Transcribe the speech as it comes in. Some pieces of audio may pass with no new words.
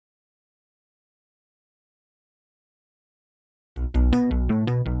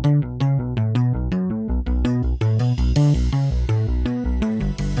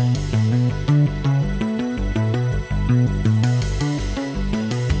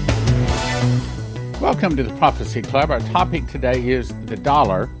Welcome to the Prophecy Club. Our topic today is the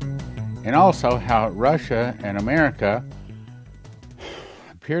dollar and also how Russia and America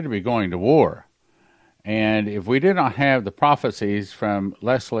appear to be going to war. And if we did not have the prophecies from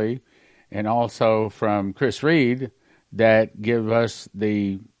Leslie and also from Chris Reed that give us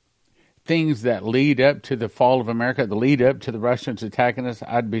the things that lead up to the fall of America, the lead up to the Russians attacking us,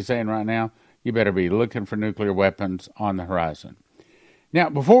 I'd be saying right now, you better be looking for nuclear weapons on the horizon. Now,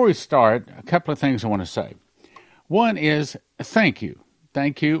 before we start, a couple of things I want to say. One is thank you.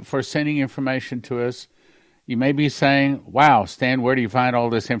 Thank you for sending information to us. You may be saying, wow, Stan, where do you find all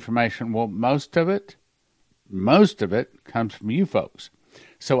this information? Well, most of it comes from you folks.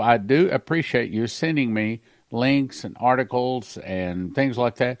 So I do appreciate you sending me links and articles and things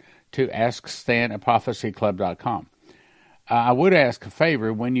like that to AskStan@prophecyclub.com. I would ask a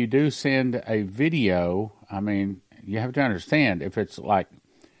favor, when you do send a video, you have to understand, if it's like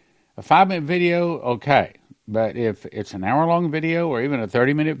a 5-minute video, okay. But if it's an hour-long video or even a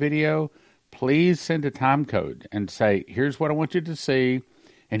 30-minute video, please send a time code and say, here's what I want you to see,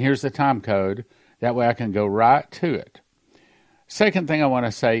 and here's the time code. That way I can go right to it. Second thing I want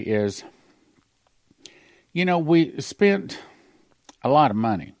to say is, we spent a lot of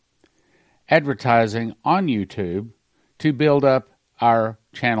money advertising on YouTube to build up our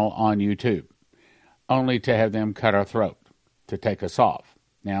channel on YouTube, only to have them cut our throat, to take us off.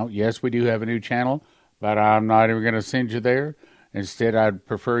 Now, yes, we do have a new channel, but I'm not even going to send you there. Instead, I'd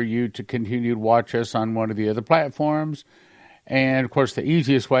prefer you to continue to watch us on one of the other platforms. And, of course, the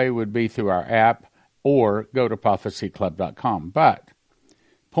easiest way would be through our app or go to prophecyclub.com. But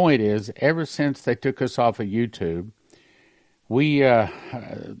point is, ever since they took us off of YouTube,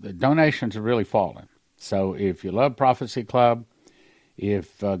 the donations have really fallen. So if you love Prophecy Club,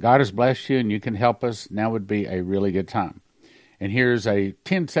 if God has blessed you and you can help us, now would be a really good time. And here's a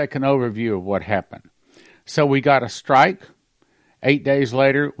 10-second overview of what happened. So we got a strike. 8 days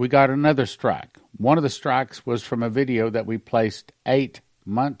later, we got another strike. One of the strikes was from a video that we placed 8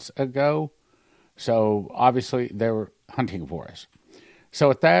 months ago. So obviously they were hunting for us.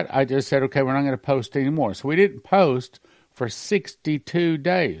 So at that, I just said, okay, we're not going to post anymore. So we didn't post for 62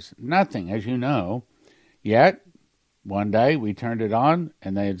 days. Nothing, as you know. Yet, one day we turned it on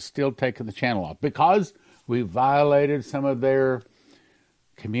and they had still taken the channel off because we violated some of their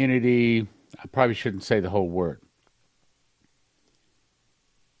community. I probably shouldn't say the whole word.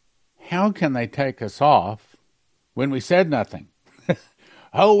 How can they take us off when we said nothing?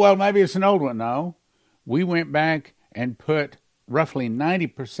 Oh, well, maybe it's an old one. No. We went back and put roughly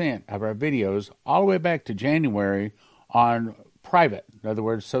 90% of our videos all the way back to January on private. In other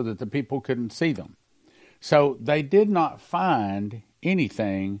words, so that the people couldn't see them. So they did not find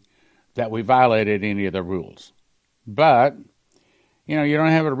anything that we violated any of the rules. But, you don't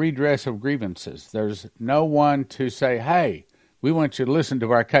have a redress of grievances. There's no one to say, hey, we want you to listen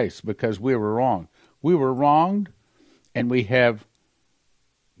to our case because we were wrong. We were wronged, and we have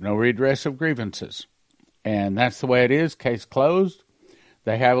no redress of grievances. And that's the way it is. Case closed.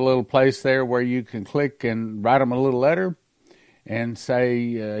 They have a little place there where you can click and write them a little letter and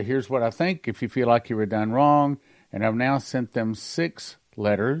say, here's what I think if you feel like you were done wrong. And I've now sent them 6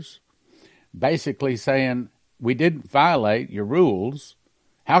 letters basically saying we didn't violate your rules.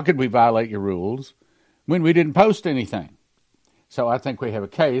 How could we violate your rules when we didn't post anything? So I think we have a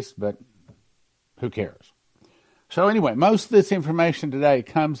case, but who cares? So anyway, most of this information today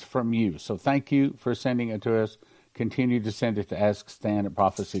comes from you. So thank you for sending it to us. Continue to send it to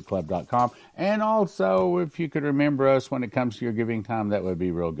AskStan@prophecyclub.com. And also, if you could remember us when it comes to your giving time, that would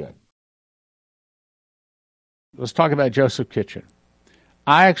be real good. Let's talk about Joseph Kitchen.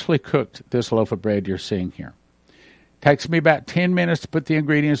 I actually cooked this loaf of bread you're seeing here. Takes me about 10 minutes to put the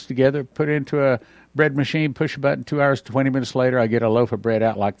ingredients together, put it into a bread machine, push a button, 2 hours, 20 minutes later, I get a loaf of bread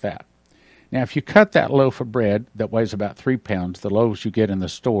out like that. Now, if you cut that loaf of bread that weighs about 3 pounds, the loaves you get in the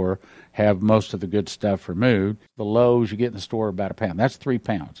store have most of the good stuff removed. The loaves you get in the store are about 1 pound. That's 3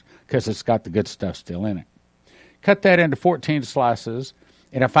 pounds because it's got the good stuff still in it. Cut that into 14 slices,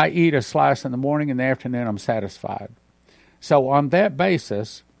 and if I eat a slice in the morning and the afternoon, I'm satisfied. So on that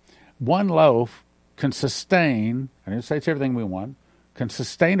basis, one loaf can sustain, I didn't say it's everything we want, can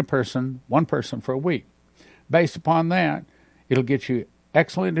sustain one person for a week. Based upon that, it'll get you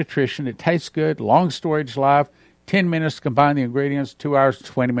excellent nutrition. It tastes good, long storage life, 10 minutes to combine the ingredients, 2 hours,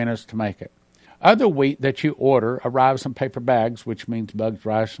 20 minutes to make it. Other wheat that you order arrives in paper bags, which means bugs,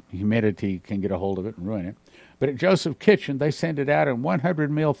 rice, humidity can get a hold of it and ruin it. But at Joseph Kitchen, they send it out in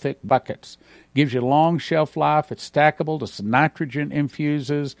 100 mil thick buckets. Gives you long shelf life. It's stackable. The nitrogen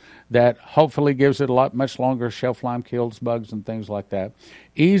infuses that hopefully gives it much longer shelf life, kills bugs and things like that.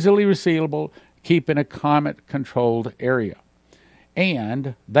 Easily resealable. keep in a climate-controlled area.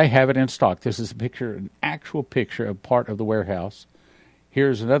 And they have it in stock. This is a picture, an actual picture of part of the warehouse.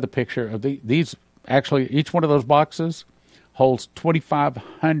 Here's another picture of these. Actually, each one of those boxes holds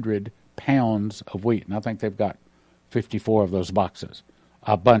 2,500 pounds of wheat. And I think they've got 54 of those boxes,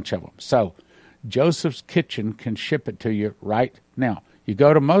 a bunch of them. So Joseph's Kitchen can ship it to you right now. You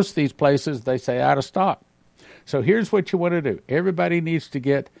go to most of these places, they say out of stock. So here's what you want to do. Everybody needs to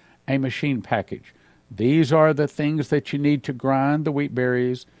get a machine package. These are the things that you need to grind the wheat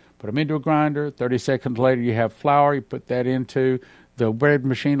berries. Put them into a grinder. 30 seconds later, you have flour. You put that into the bread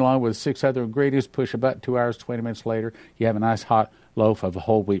machine along with 6 other ingredients. Push about 2 hours, 20 minutes later, you have a nice hot loaf of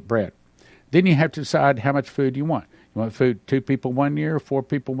whole wheat bread. Then you have to decide how much food you want. You want food 2 people 1 year, 4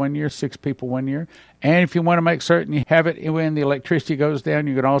 people 1 year, 6 people 1 year. And if you want to make certain you have it when the electricity goes down,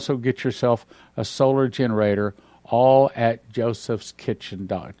 you can also get yourself a solar generator, all at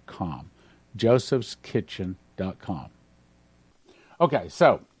josephskitchen.com. josephskitchen.com. Okay,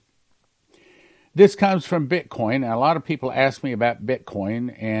 so this comes from Bitcoin. And a lot of people ask me about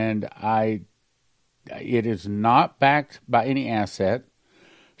Bitcoin, and it is not backed by any asset.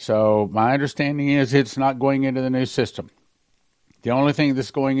 So my understanding is it's not going into the new system. The only thing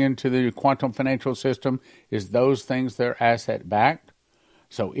that's going into the quantum financial system is those things that are asset backed.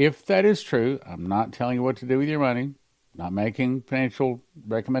 So if that is true, I'm not telling you what to do with your money, not making financial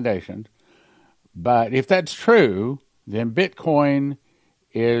recommendations. But if that's true, then Bitcoin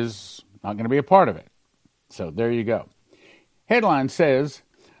is not going to be a part of it. So there you go. Headline says,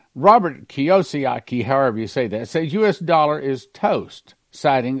 Robert Kiyosaki, however you say that, says U.S. dollar is toast,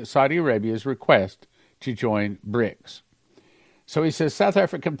 citing Saudi Arabia's request to join BRICS. So he says South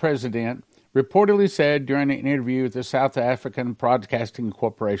African president reportedly said during an interview with the South African Broadcasting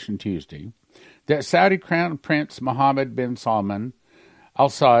Corporation Tuesday that Saudi Crown Prince Mohammed bin Salman Al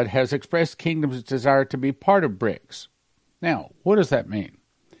Saud has expressed the kingdom's desire to be part of BRICS. Now, what does that mean?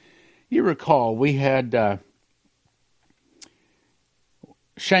 You recall we had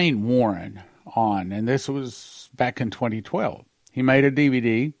Shane Warren on, and this was back in 2012. He made a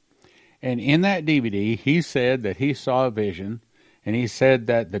DVD, and in that DVD, he said that he saw a vision, and he said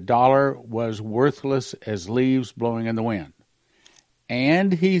that the dollar was worthless as leaves blowing in the wind.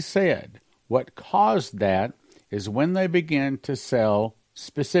 And he said what caused that is when they began to sell,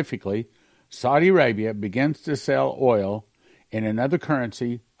 specifically, Saudi Arabia begins to sell oil in another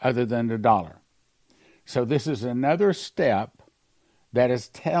currency other than the dollar. So this is another step that is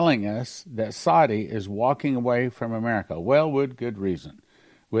telling us that Saudi is walking away from America. Well, with good reason.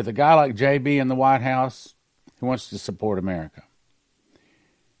 With a guy like JB in the White House, who wants to support America.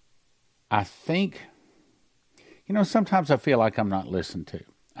 I think, sometimes I feel like I'm not listened to.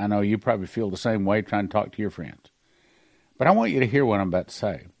 I know you probably feel the same way trying to talk to your friends. But I want you to hear what I'm about to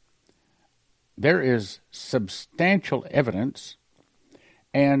say. There is substantial evidence,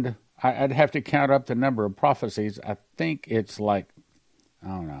 and I'd have to count up the number of prophecies. I think it's like, I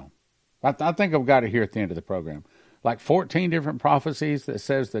don't know. I think I've got it here at the end of the program. Like 14 different prophecies that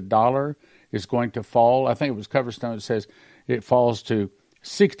says the dollar is going to fall. I think it was Coverstone that says it falls to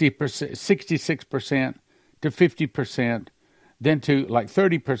 60%, 66%, to 50%, then to like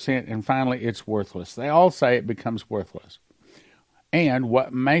 30%, and finally it's worthless. They all say it becomes worthless. And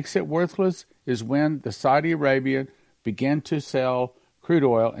what makes it worthless is when the Saudi Arabia begin to sell crude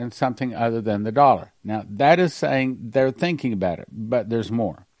oil in something other than the dollar. Now, that is saying they're thinking about it, but there's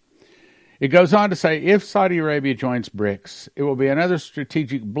more. It goes on to say, if Saudi Arabia joins BRICS, it will be another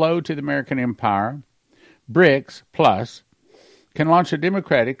strategic blow to the American empire. BRICS Plus can launch a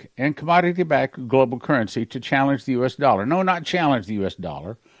democratic and commodity-backed global currency to challenge the U.S. dollar. No, not challenge the U.S.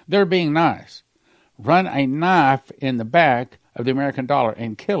 dollar. They're being nice. Run a knife in the back of the American dollar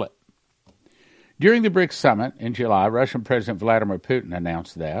and kill it. During the BRICS summit in July, Russian President Vladimir Putin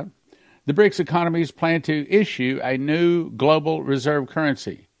announced that the BRICS economies plan to issue a new global reserve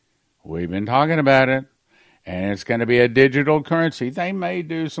currency. We've been talking about it, and it's going to be a digital currency. They may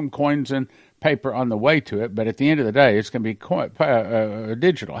do some coins and paper on the way to it, but at the end of the day, it's going to be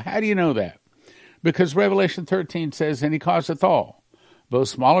digital. How do you know that? Because Revelation 13 says, and he causeth all, both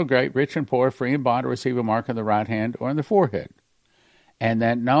small or great, rich and poor, free and bond, to receive a mark on the right hand or on the forehead. And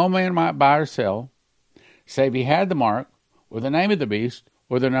that no man might buy or sell, save he had the mark, or the name of the beast,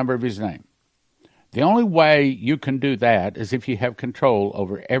 or the number of his name. The only way you can do that is if you have control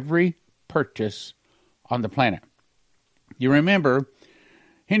over every purchase on the planet. You remember,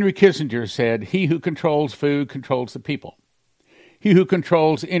 Henry Kissinger said, he who controls food controls the people. He who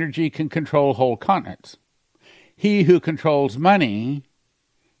controls energy can control whole continents. He who controls money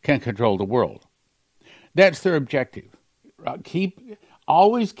can control the world. That's their objective. Keep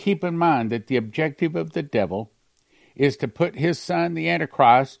always keep in mind that the objective of the devil is to put his son, the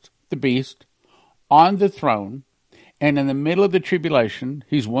Antichrist, the beast, on the throne, and in the middle of the tribulation,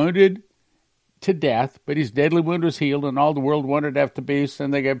 he's wounded to death, but his deadly wound was healed, and all the world wondered after the beast,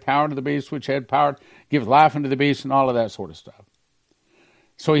 and they gave power to the beast, which had power to give life unto the beast, and all of that sort of stuff.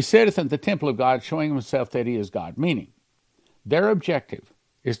 So he sitteth in the temple of God, showing himself that he is God, meaning their objective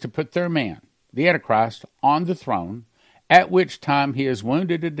is to put their man, the Antichrist, on the throne, at which time he is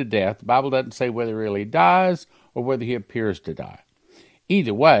wounded to death. The Bible doesn't say whether he really dies or whether he appears to die.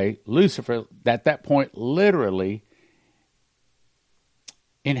 Either way, Lucifer, at that point, literally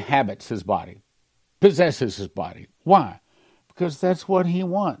inhabits his body, possesses his body. Why? Because that's what he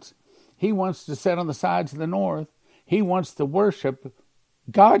wants. He wants to sit on the sides of the north. He wants the worship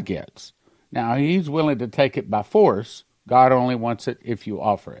God gets. Now, he's willing to take it by force. God only wants it if you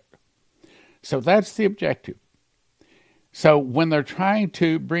offer it. So that's the objective. So when they're trying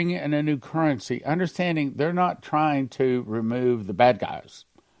to bring in a new currency, understanding they're not trying to remove the bad guys.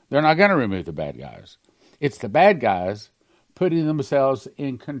 They're not going to remove the bad guys. It's the bad guys putting themselves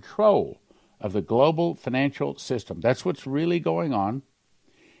in control of the global financial system. That's what's really going on.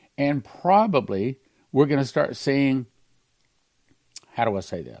 And probably we're going to start seeing, how do I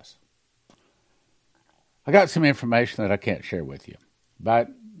say this? I got some information that I can't share with you, but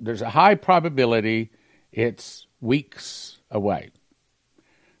there's a high probability it's weeks away,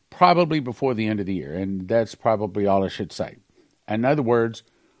 probably before the end of the year, and that's probably all I should say. In other words,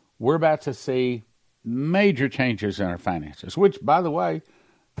 we're about to see major changes in our finances, which, by the way,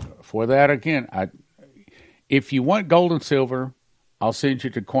 for that, again, if you want gold and silver, I'll send you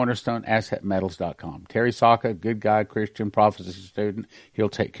to CornerstoneAssetMetals.com. Terry Saka, good guy, Christian, prophecy student, he'll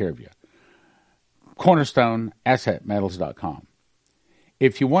take care of you. CornerstoneAssetMetals.com.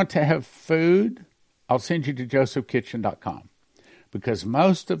 If you want to have food, I'll send you to JosephKitchen.com, because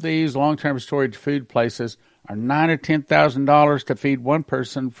most of these long-term storage food places are $9,000 or $10,000 to feed one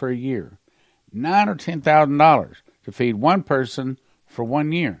person for a year. $9,000 or $10,000 to feed one person for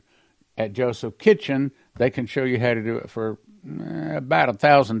 1 year. At Joseph Kitchen, they can show you how to do it for about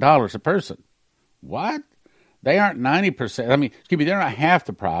 $1,000 a person. What? They aren't 90%. They're not half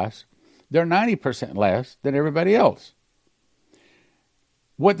the price. They're 90% less than everybody else.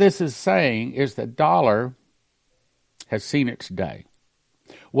 What this is saying is the dollar has seen its day.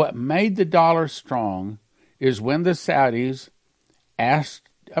 What made the dollar strong is when the Saudis asked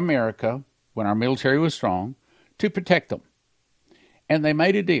America, when our military was strong, to protect them. And they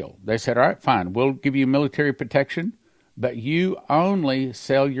made a deal. They said, all right, fine, we'll give you military protection, but you only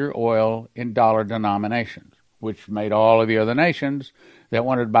sell your oil in dollar denominations, which made all of the other nations that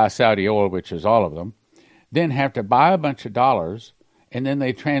wanted to buy Saudi oil, which is all of them, then have to buy a bunch of dollars, and then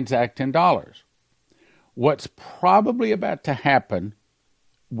they transact in dollars. What's probably about to happen,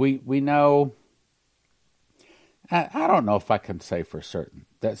 we know, I don't know if I can say for certain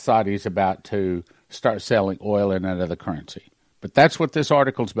that Saudi's about to start selling oil in another currency, but that's what this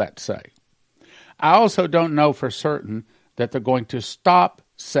article's about to say. I also don't know for certain that they're going to stop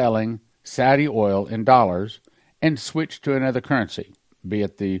selling Saudi oil in dollars and switch to another currency, be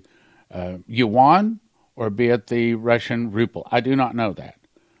it the yuan or be it the Russian ruble. I do not know that.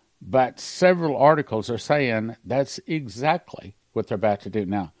 But several articles are saying that's exactly what they're about to do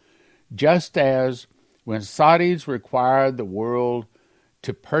now. Just as when Saudis required the world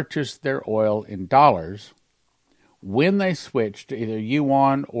to purchase their oil in dollars, when they switched to either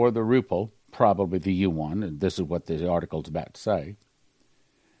yuan or the ruble, probably the yuan, and this is what the article is about to say,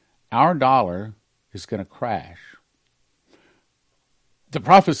 our dollar is going to crash. The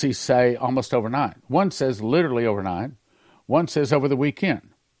prophecies say almost overnight. One says literally overnight. One says over the weekend.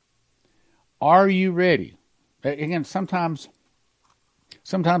 Are you ready? Again, sometimes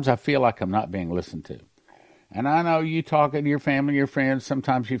I feel like I'm not being listened to. And I know you talking to your family, your friends,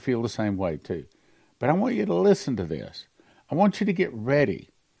 sometimes you feel the same way too. But I want you to listen to this. I want you to get ready.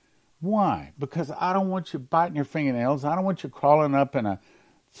 Why? Because I don't want you biting your fingernails. I don't want you crawling up in a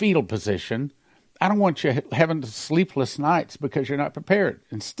fetal position. I don't want you having sleepless nights because you're not prepared.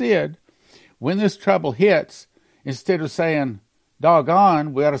 Instead, when this trouble hits, instead of saying,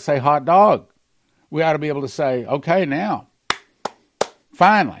 doggone, we ought to say hot dog. We ought to be able to say, okay, now,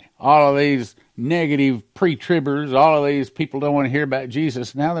 finally, all of these negative pre-tribbers, all of these people don't want to hear about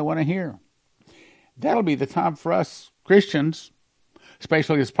Jesus, now they want to hear. That'll be the time for us Christians,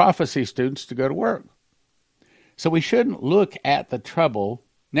 especially as prophecy students, to go to work. So we shouldn't look at the trouble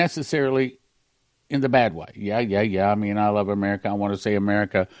necessarily in the bad way. Yeah. I mean, I love America. I want to see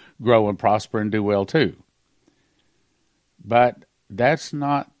America grow and prosper and do well too. But that's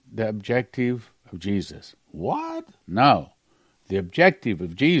not the objective of Jesus. What? No. The objective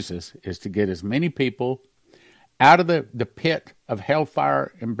of Jesus is to get as many people out of the pit of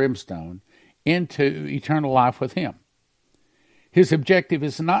hellfire and brimstone into eternal life with him. His objective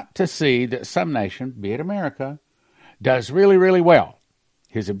is not to see that some nation, be it America, does really, really well.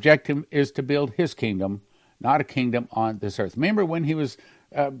 His objective is to build his kingdom, not a kingdom on this earth. Remember when he was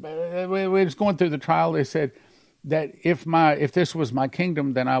going through the trial, they said that if this was my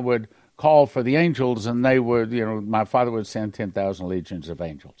kingdom, then I would call for the angels, and they would, my Father would send 10,000 legions of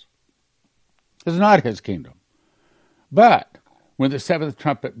angels. It's not his kingdom. But when the seventh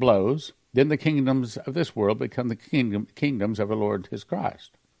trumpet blows, then the kingdoms of this world become the kingdoms of the Lord his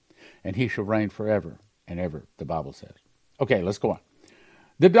Christ. And he shall reign forever and ever, the Bible says. Okay, let's go on.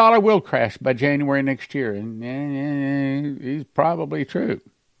 The dollar will crash by January next year, and it's probably true.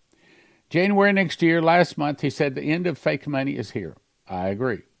 January next year, last month, he said the end of fake money is here. I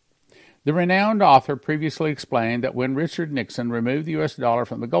agree. The renowned author previously explained that when Richard Nixon removed the U.S. dollar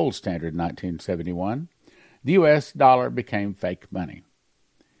from the gold standard in 1971, the U.S. dollar became fake money.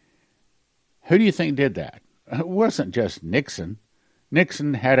 Who do you think did that? It wasn't just Nixon.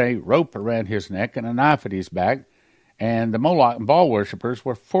 Nixon had a rope around his neck and a knife at his back, and the Moloch and Baal worshippers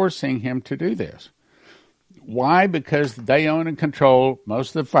were forcing him to do this. Why? Because they own and control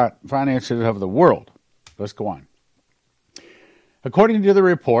most of the finances of the world. Let's go on. According to the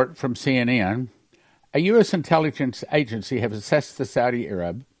report from CNN, a U.S. intelligence agency has assessed the Saudi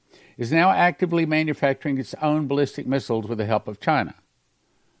Arab is now actively manufacturing its own ballistic missiles with the help of China.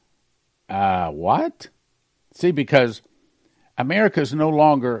 What? See, because America is no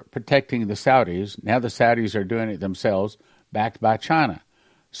longer protecting the Saudis. Now the Saudis are doing it themselves, backed by China.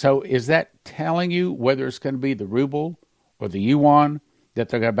 So is that telling you whether it's going to be the ruble or the yuan that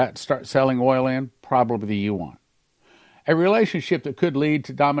they're about to start selling oil in? Probably the yuan. A relationship that could lead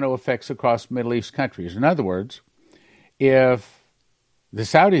to domino effects across Middle East countries. In other words, if the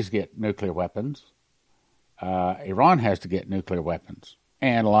Saudis get nuclear weapons, Iran has to get nuclear weapons,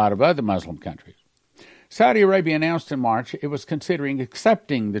 and a lot of other Muslim countries. Saudi Arabia announced in March it was considering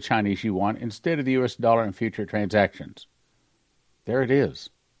accepting the Chinese Yuan instead of the U.S. dollar in future transactions. There it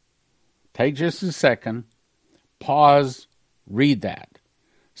is. Take just a second, pause, read that.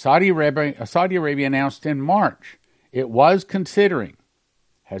 Saudi Arabia announced in March it was considering.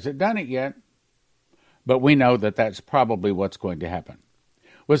 Hasn't done it yet, but we know that that's probably what's going to happen.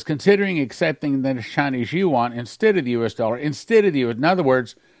 Was considering accepting the Chinese Yuan instead of the U.S. dollar, in other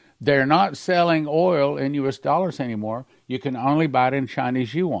words, they're not selling oil in U.S. dollars anymore. You can only buy it in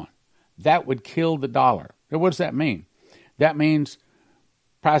Chinese Yuan. That would kill the dollar. Now, what does that mean? That means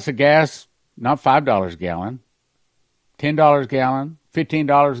price of gas, not $5 a gallon, $10 a gallon,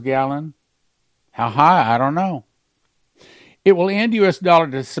 $15 a gallon. How high? I don't know. It will end U.S.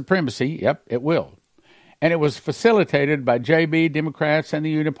 dollar supremacy. Yep, it will. And it was facilitated by JB, Democrats, and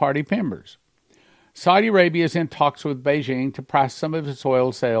the Uniparty members. Saudi Arabia is in talks with Beijing to price some of its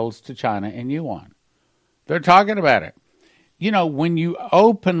oil sales to China in yuan. They're talking about it. You know, when you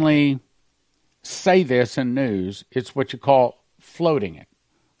openly say this in news, it's what you call floating it.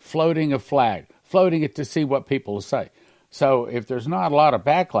 Floating a flag. Floating it to see what people will say. So if there's not a lot of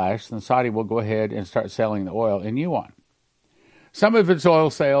backlash, then Saudi will go ahead and start selling the oil in yuan. Some of its oil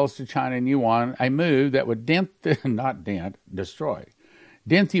sales to China in yuan, a move that would destroy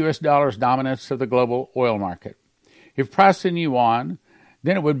the U.S. dollar's dominance of the global oil market. If priced in yuan,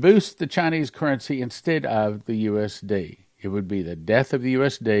 then it would boost the Chinese currency instead of the USD. It would be the death of the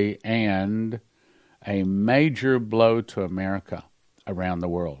USD and a major blow to America around the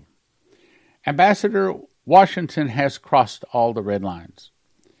world. Ambassador Washington has crossed all the red lines.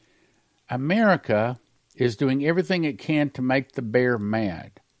 America is doing everything it can to make the bear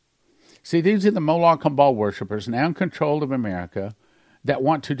mad. See, these are the Moloch and Baal worshippers now in control of America that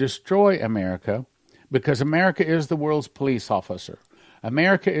want to destroy America because America is the world's police officer.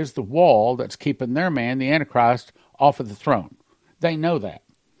 America is the wall that's keeping their man, the Antichrist, off of the throne. They know that.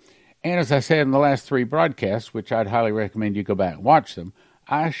 And as I said in the last 3 broadcasts, which I'd highly recommend you go back and watch them,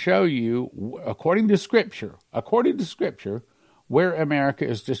 I show you, according to Scripture, where America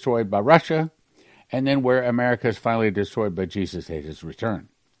is destroyed by Russia, and then where America is finally destroyed by Jesus at his return.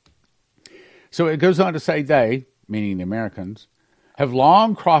 So it goes on to say they, meaning the Americans, have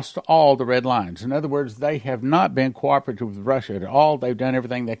long crossed all the red lines. In other words, they have not been cooperative with Russia at all. They've done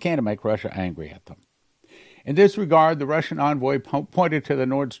everything they can to make Russia angry at them. In this regard, the Russian envoy pointed to the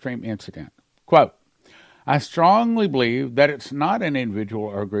Nord Stream incident. Quote, I strongly believe that it's not an individual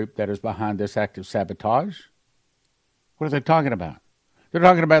or group that is behind this act of sabotage. What are they talking about? They're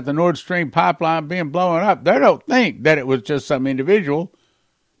talking about the Nord Stream pipeline being blown up. They don't think that it was just some individual.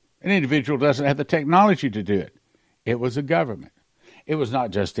 An individual doesn't have the technology to do it. It was a government. It was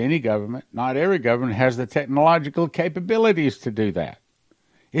not just any government. Not every government has the technological capabilities to do that.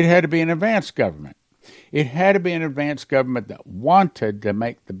 It had to be an advanced government. It had to be an advanced government that wanted to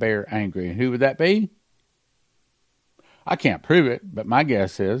make the bear angry. And who would that be? I can't prove it, but my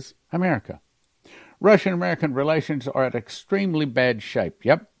guess is America. Russian-American relations are at extremely bad shape.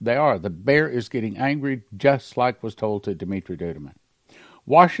 Yep, they are. The bear is getting angry, just like was told to Dmitry Duduman.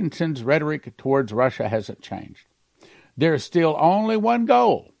 Washington's rhetoric towards Russia hasn't changed. There is still only one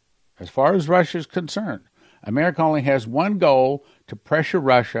goal, as far as Russia is concerned. America only has one goal: to pressure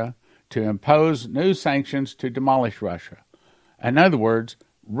Russia, to impose new sanctions to demolish Russia. In other words,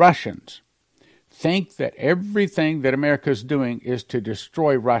 Russians think that everything that America is doing is to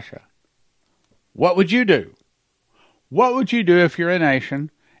destroy Russia. What would you do? What would you do if you're a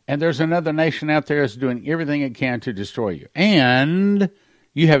nation and there's another nation out there that's doing everything it can to destroy you? And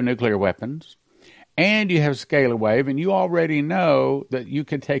you have nuclear weapons, and you have scalar wave, and you already know that you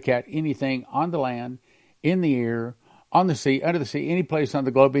can take out anything on the land, in the air, on the sea, under the sea, any place on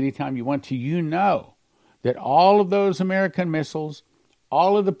the globe, anytime you want to. You know that all of those American missiles,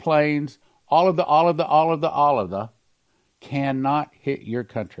 all of the planes, all of the cannot hit your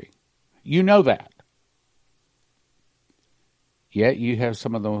country. You know that. Yet you have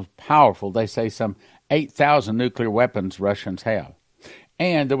some of the most powerful, they say some 8,000 nuclear weapons Russians have.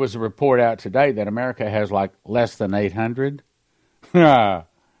 And there was a report out today that America has like less than 800. Yeah,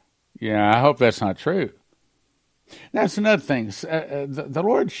 I hope that's not true. That's another thing. The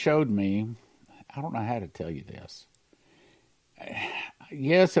Lord showed me, I don't know how to tell you this.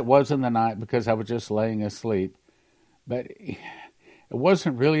 Yes, it was in the night because I was just laying asleep. But it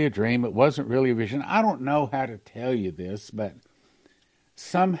wasn't really a dream. It wasn't really a vision. I don't know how to tell you this, but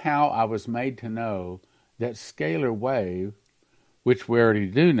somehow I was made to know that scalar wave, which we already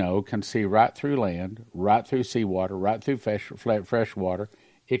do know, can see right through land, right through seawater, right through fresh water.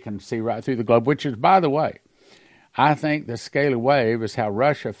 It can see right through the globe, which is, by the way, I think the scalar wave is how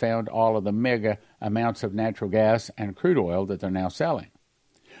Russia found all of the mega amounts of natural gas and crude oil that they're now selling,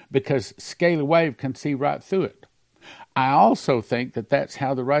 because scalar wave can see right through it. I also think that that's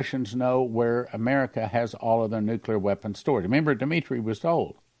how the Russians know where America has all of their nuclear weapons stored. Remember, Dmitry was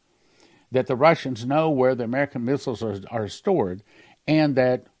told that the Russians know where the American missiles are stored, and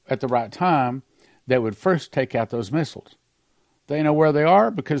that at the right time, they would first take out those missiles. They know where they are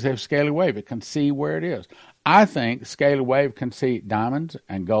because they have scalar wave. It can see where it is. I think scalar wave can see diamonds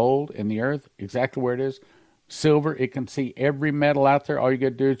and gold in the earth, exactly where it is. Silver, it can see every metal out there. All you got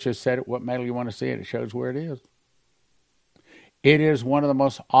to do is just set it what metal you want to see, and it shows where it is. It is one of the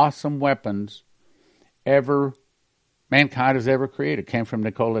most awesome weapons mankind has ever created. It came from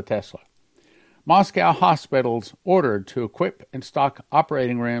Nikola Tesla. Moscow hospitals ordered to equip and stock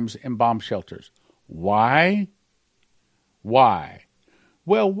operating rooms in bomb shelters. Why? Why?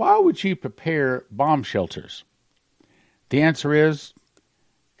 Well, why would you prepare bomb shelters? The answer is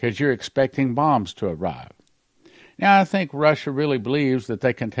because you're expecting bombs to arrive. Now, I think Russia really believes that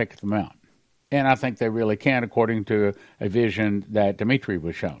they can take them out. And I think they really can, according to a vision that Dmitry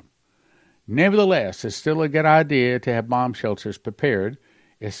was shown. Nevertheless, it's still a good idea to have bomb shelters prepared,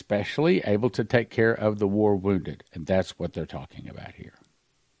 especially able to take care of the war wounded. And that's what they're talking about here.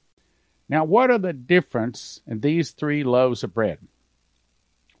 Now, what are the difference in these 3 loaves of bread?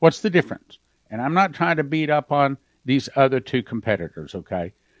 What's the difference? And I'm not trying to beat up on these other 2 competitors,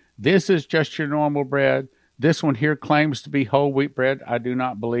 okay? This is just your normal bread. This one here claims to be whole wheat bread. I do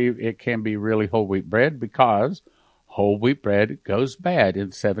not believe it can be really whole wheat bread because whole wheat bread goes bad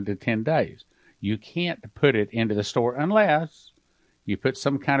in 7 to 10 days. You can't put it into the store unless you put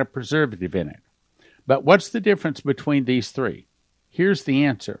some kind of preservative in it. But what's the difference between these 3? Here's the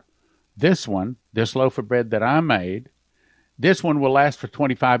answer. This one, this loaf of bread that I made, this one will last for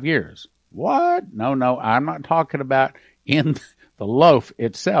 25 years. What? No, I'm not talking about in the loaf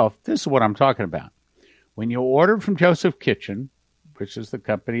itself. This is what I'm talking about. When you order from Joseph Kitchen, which is the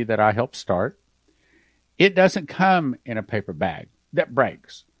company that I helped start, it doesn't come in a paper bag that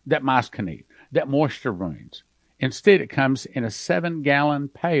breaks, that mice can eat, that moisture ruins. Instead, it comes in a 7-gallon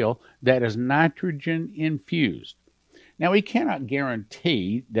pail that is nitrogen infused. Now, we cannot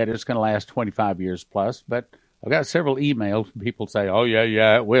guarantee that it's going to last 25 years plus, but I've got several emails from people say, oh,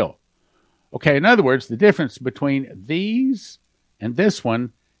 yeah, it will. Okay, in other words, the difference between these and this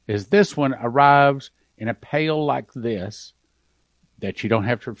one is this one arrives in a pail like this that you don't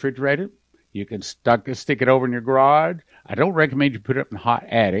have to refrigerate it. You can stick it over in your garage. I don't recommend you put it in a hot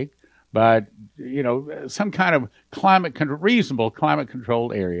attic, but, some kind of reasonable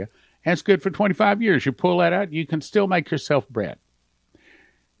climate-controlled area. And it's good for 25 years. You pull that out, you can still make yourself bread.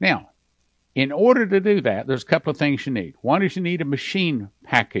 Now, In order to do that, there's a couple of things you need. One is you need a machine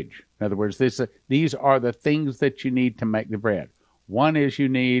package. In other words, these are the things that you need to make the bread. One is you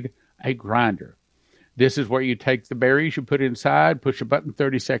need a grinder. This is where you take the berries, you put it inside, push a button,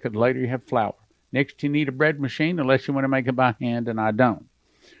 30 seconds later you have flour. Next, you need a bread machine, unless you want to make it by hand, and I don't.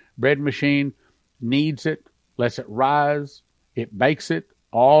 Bread machine kneads it, lets it rise, it bakes it,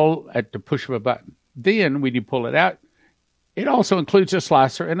 all at the push of a button. Then, when you pull it out, it also includes a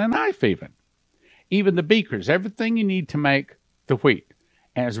slicer and a knife even. Even the beakers, everything you need to make the wheat.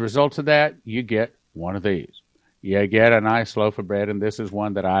 And as a result of that, you get one of these. You get a nice loaf of bread, and this is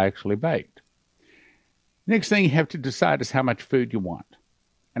one that I actually baked. Next thing you have to decide is how much food you want.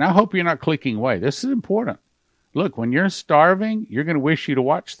 And I hope you're not clicking away. This is important. Look, when you're starving, you're going to wish you to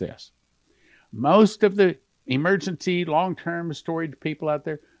watch this. Most of the emergency long-term storage people out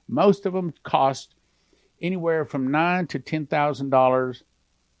there, most of them cost anywhere from $9,000 to $10,000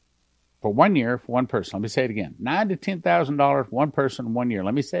 for 1 year for one person. Let me say it again. $9,000 to $10,000 for one person 1 year.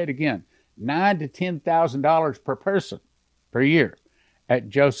 Let me say it again. $9,000 to $10,000 per person per year. At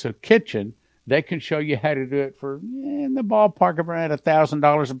Joseph Kitchen, they can show you how to do it for in the ballpark of around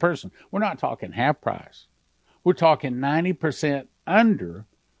 $1,000 a person. We're not talking half price. We're talking 90% under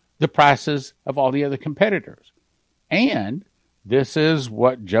the prices of all the other competitors. And this is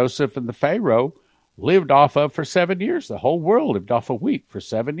what Joseph and the Pharaoh lived off of for 7 years. The whole world lived off of wheat for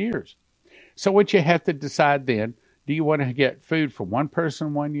 7 years. So what you have to decide then, do you want to get food for one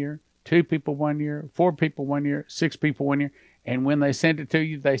person 1 year, 2 people 1 year, 4 people 1 year, 6 people 1 year? And when they send it to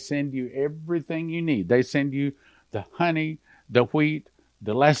you, they send you everything you need. They send you the honey, the wheat,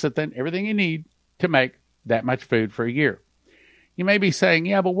 the lecithin, everything you need to make that much food for a year. You may be saying,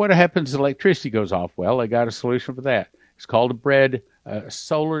 yeah, but what happens if electricity goes off? Well, they got a solution for that. It's called a bread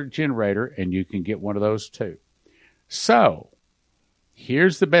solar generator, and you can get one of those too. So,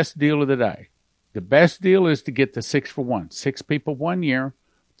 here's the best deal of the day. The best deal is to get the 6 for 1. 6 people 1 year,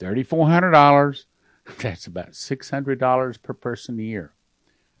 $3,400. That's about $600 per person a year.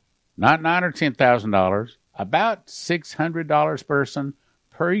 Not $9,000 or $10,000, about $600 person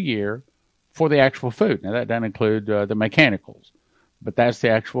per year for the actual food. Now, that doesn't include the mechanicals, but that's the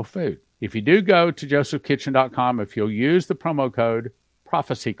actual food. If you do go to josephkitchen.com, if you'll use the promo code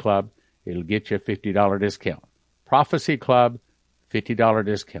Prophecy Club, it'll get you a $50 discount. Prophecy Club, $50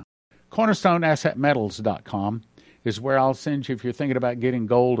 discount. CornerstoneAssetMetals.com is where I'll send you if you're thinking about getting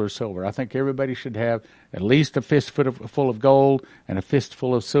gold or silver. I think everybody should have at least a fistful of gold and a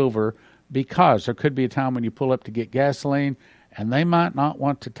fistful of silver, because there could be a time when you pull up to get gasoline and they might not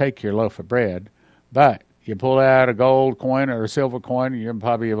want to take your loaf of bread, but you pull out a gold coin or a silver coin, you're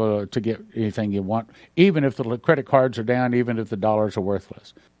probably able to get anything you want, even if the credit cards are down, even if the dollars are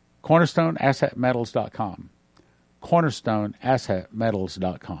worthless. CornerstoneAssetMetals.com.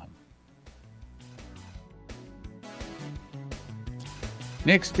 CornerstoneAssetMetals.com.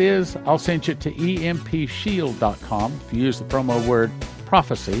 Next is, I'll send you to EMPShield.com. If you use the promo word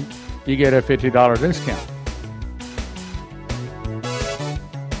prophecy, you get a $50 discount.